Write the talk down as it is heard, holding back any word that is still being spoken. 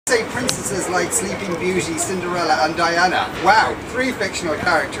Say princesses like Sleeping Beauty, Cinderella and Diana. Wow, 3 fictional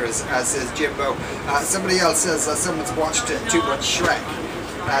characters, says Jimbo. Somebody else says someone's watched too much Shrek.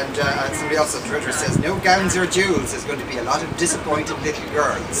 And somebody else on Twitter says, no gowns or jewels, there's going to be a lot of disappointed little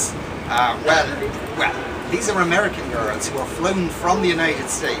girls. Well, these are American girls who are flown from the United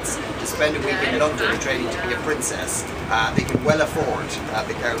States to spend a week in London training to be a princess. They can well afford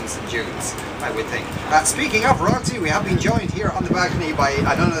the gowns and jewels, I would think. Speaking of royalty, we have been joined here on the balcony by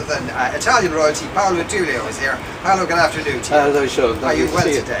none other than Italian royalty. Paolo Tullio is here. Paolo, good afternoon to you. Hello, Sean. Are you well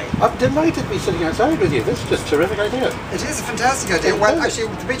today? I'm delighted to be sitting outside with you. This is just a terrific idea. It is a fantastic idea. Well, actually,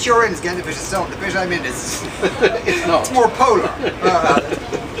 the bit you're in is getting a bit of stone. The bit I'm in is... it's not. It's more polar.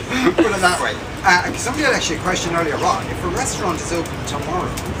 Put it that way. Somebody had actually a question earlier on. If a restaurant is open tomorrow,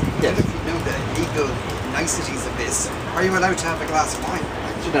 yes. If you know the legal niceties of this, are you allowed to have a glass of wine?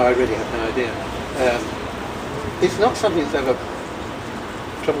 You know, I really have no idea. It's not something that's ever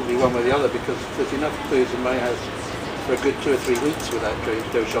troubled me one way or the other, because there's enough booze in my house for a good 2 or 3 weeks without going to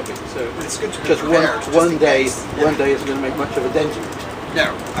go shopping. So well, it's good to be just prepared, one day isn't going to make much of a dent in it.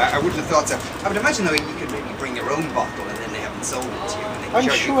 No, I wouldn't have thought so. I would imagine though you could maybe bring your own bottle and then they haven't sold it to you. And they I'm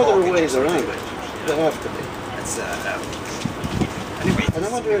sure there are ways around it. There have to be. It's, anyway, and I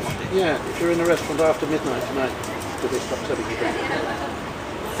wonder if you're in a restaurant after midnight tonight, do they stop selling you drink?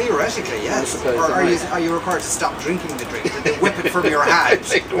 Theoretically, yes. Or are you required to stop drinking the drink? Did they whip it from your hand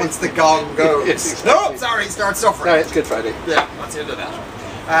once the gong goes? Yes, exactly. No, sorry, start suffering. No, it's Good Friday. Yeah, that's the end of that.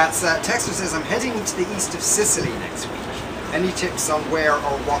 Texter says, I'm heading to the east of Sicily next week. Any tips on where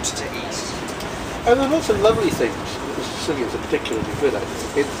or what to eat? Oh, there are lots of lovely things that the Sicilians are particularly good at.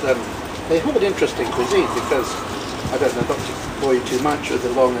 They have an interesting cuisine because, I don't know, not to bore you too much with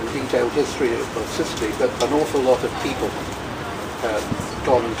the long and detailed history of Sicily, but an awful lot of people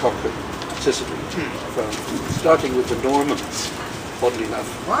gone and conquered Sicily, starting with the Normans, oddly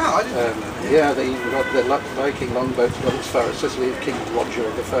enough. Wow, I didn't know that. Yeah, they even got their Viking longboats got as far as Sicily. King Roger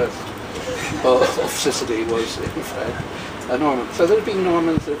I of Sicily was, in fact, a Norman. So there have been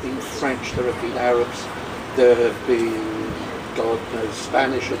Normans, there have been French, there have been Arabs, there have been, God knows,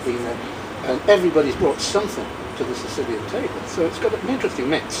 Spanish have been there, and everybody's brought something to the Sicilian table. So it's got an interesting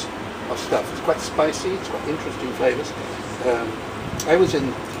mix of stuff. It's quite spicy, it's got interesting flavours. I was in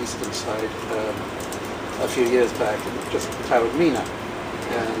the eastern side a few years back, just Taormina,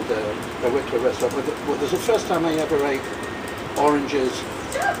 and I went to a restaurant. It was the first time I ever ate oranges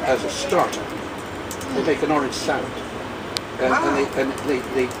as a starter. They make an orange salad, and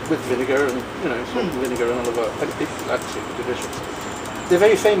they with vinegar and salt and vinegar and olive oil. And it's absolutely delicious. They're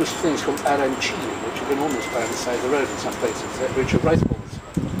very famous for things called arancini, which you can almost buy on the side of the road in some places, which are rice balls,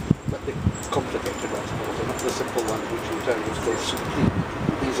 but they're complicated rice balls. They're not the simple ones which in Italians called zucchini.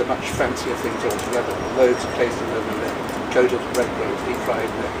 These are much fancier things altogether. Loads of taste in them, and they're coated in red bread, deep fried,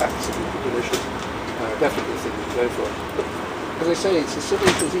 and they're absolutely delicious. Definitely a thing to go for. But as I say,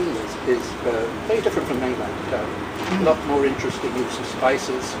 Sicilian cuisine is very different from mainland Italy. A lot more interesting use of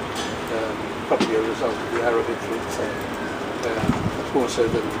spices, probably a result of the Arab influence there. Much more so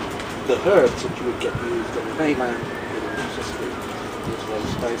than the herbs that you would get used on the mainland in Sicily, as well as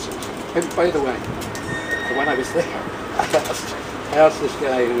spices. And by the way, when I was there, I asked this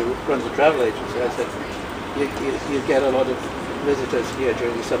guy who runs a travel agency, I said, you get a lot of visitors here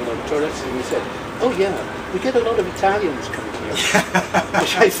during the summer, a lot of tourists, and he said, oh yeah, we get a lot of Italians coming here,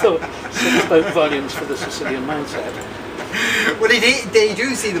 which I thought spoke volumes for the Sicilian mindset. Well, they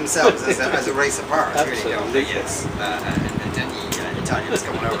do see themselves as a race apart, absolutely, really, don't they? Yes. And any Italians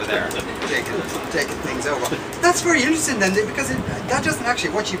coming over there taking things over. That's very interesting then, because that doesn't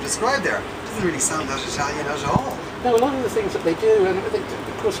actually, what you've described there, doesn't really sound that Italian at all. No, a lot of the things that they do, and I think,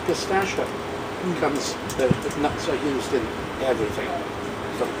 of course, pistachio comes, the nuts are used in everything.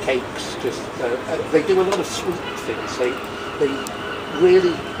 Some cakes, they do a lot of sweet things. They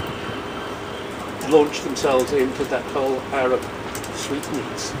really launch themselves into that whole Arab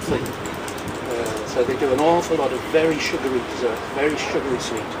sweetmeats thing. So they do an awful lot of very sugary dessert, very sugary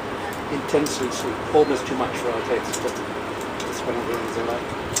sweet, intensely sweet, almost too much for our taste, but it's one of the things I like.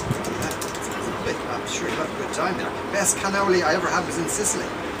 I'm sure you had a good time there. Best cannoli I ever had was in Sicily.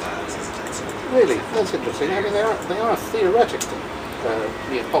 Really? That's interesting. I mean, they are theoretically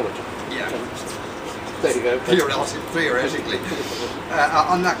Neapolitan. Yeah. There you go. Theoretically.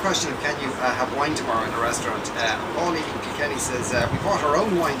 On that question of can you have wine tomorrow in a restaurant, Paulie Kilkenny says, we bought our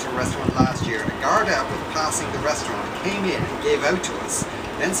own wine to a restaurant last year. A guard out was passing the restaurant, came in and gave out to us,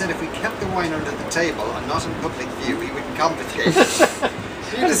 then said if we kept the wine under the table and not in public view, he wouldn't confiscate it.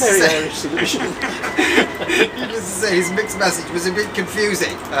 a very Irish solution. Needless to say, his mixed message was a bit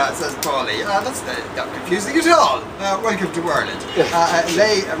confusing, says Paulie. That's not confusing at all. Welcome to Ireland.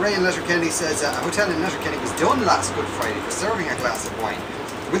 Ray in Letterkenny says, a hotel in Letterkenny was done last Good Friday for serving a glass of wine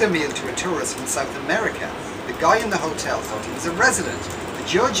with a meal to a tourist from South America. The guy in the hotel thought he was a resident. The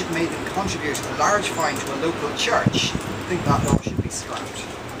judge made them contribute a large fine to a local church. I think that law should be scrapped.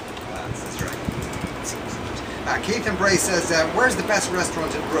 That's right. Keith and Bray says, where's the best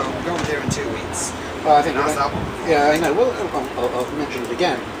restaurant in Rome? I'm going there in 2 weeks. Well, I think that one. Yeah, I know. Well, I'll mention it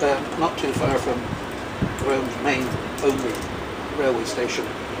again. Not too far from Rome's main only railway station,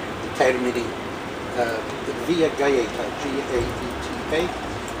 Termini, Via Gaeta, Gaeta.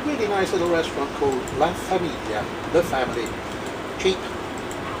 Really nice little restaurant called La Famiglia, the family. Cheap,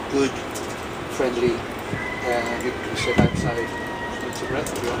 good, friendly, you can sit outside. It's a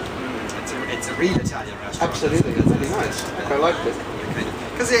restaurant. It's a real Italian restaurant. Absolutely, it's really nice. I quite liked it.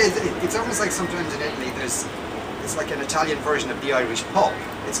 Because it's almost like sometimes in Italy it's like an Italian version of the Irish pub.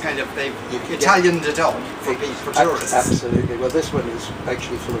 It's kind of, they've Italianed it up for tourists. Absolutely. Well, this one is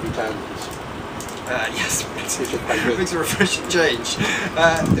actually full of Italians. Yes, it makes a refreshing change.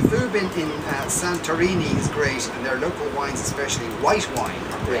 The food in Santorini is great, and their local wines, especially white wine,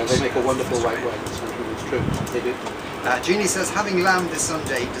 are great. Yeah, they make a wonderful white wine. It's true. They do. Jeannie says, having lamb this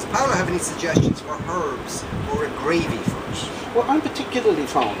Sunday, does Paolo have any suggestions for herbs or a gravy for it? Well, I'm particularly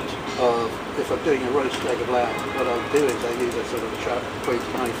fond of, if I'm doing a roast leg of lamb, what I'll do is I use a sort of sharp,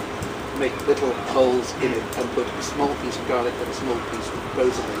 pointy knife, make little holes in it, and put a small piece of garlic and a small piece of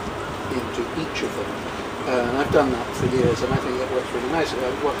rosemary into each of them. And I've done that for years, and I think that works really nicely. I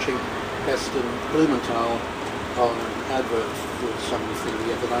was watching Heston Blumenthal on an advert with something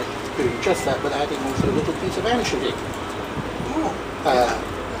the other night, doing just that, but adding also a little piece of anchovy,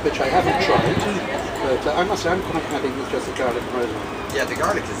 which I haven't tried, but I must say I'm quite happy with just the garlic and rosemary. Yeah, the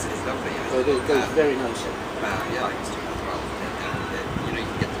garlic is lovely. It goes very nicely. Yeah, I used to do that as well. You know, you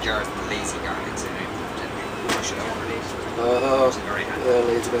can get the jars of the lazy garlic, so you know, brush it over it. Very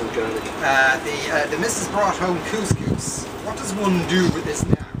handy. Lazy bit of garlic. The missus brought home couscous. What does one do with this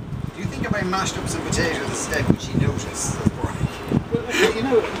now? Do you think if I mashed up some potatoes instead, would she notice? Well, you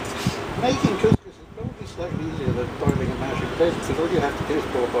know, making couscous is probably slightly easier than boiling and mashing potatoes, because all you have to do is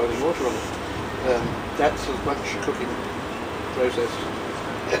pour boiling water on it. That's as much cooking process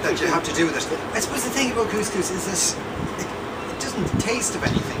that you have to do with it. I suppose the thing about couscous is that it doesn't taste of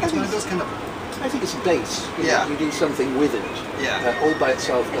anything. It's one of those kind of... I think it's a base. You do something with it. All by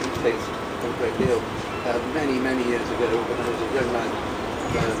itself doesn't taste a great deal. Many years ago, when I was a young man,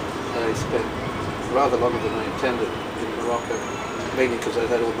 I spent rather longer than I intended in Morocco, mainly because I'd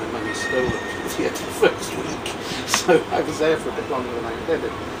had all my money stolen at the end of the first week. So I was there for a bit longer than I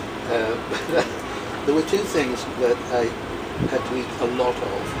intended. There were two things that I had to eat a lot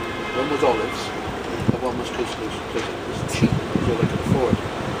of. One was olives, and one was couscous, because it was cheap, it was all I could afford.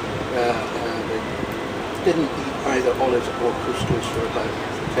 Didn't eat either olives or couscous for about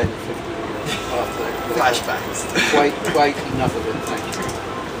 10 or 15 years after that. Flashbacks. Quite enough of it, thank you.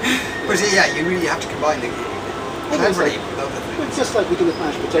 But yeah, you really have to combine the cleverly with other things. It's just like we do with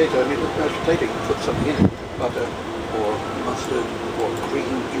mashed potato. I mean, with mashed potato, you put something in it, butter or mustard or cream,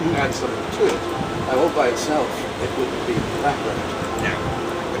 you can add something to it. Now, all by itself, it wouldn't be that right. No,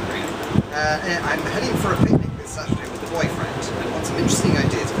 I wouldn't agree. I'm heading for a picnic this Saturday with the boyfriend and want some interesting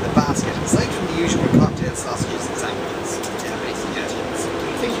ideas for the basket, aside from the usual cocktail sausages and sandwiches. Do you have any suggestions?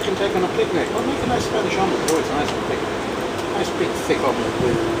 You think you can take on a picnic? Well, make a nice Spanish omelette. Always a nice picnic. Nice big thick omelette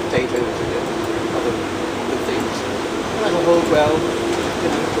with potatoes and other good things. And that'll hold well. You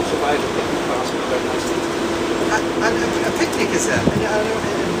know, it'll survive a picnic basket very nicely. And a picnic is we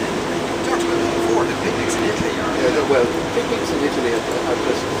talked about it before, the picnics in Italy are... Well, picnics in Italy are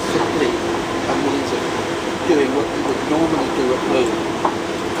just simply a means of doing what you would normally do at home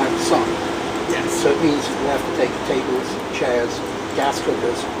outside. Yes. So it means you have to take tables, chairs, gas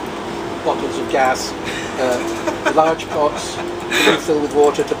cookers, bottles of gas, large pots you fill with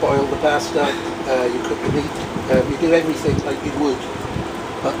water to boil the pasta, you cook the meat, you do everything like you would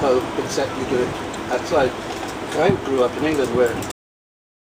at home, except you do it outside. I grew up in England where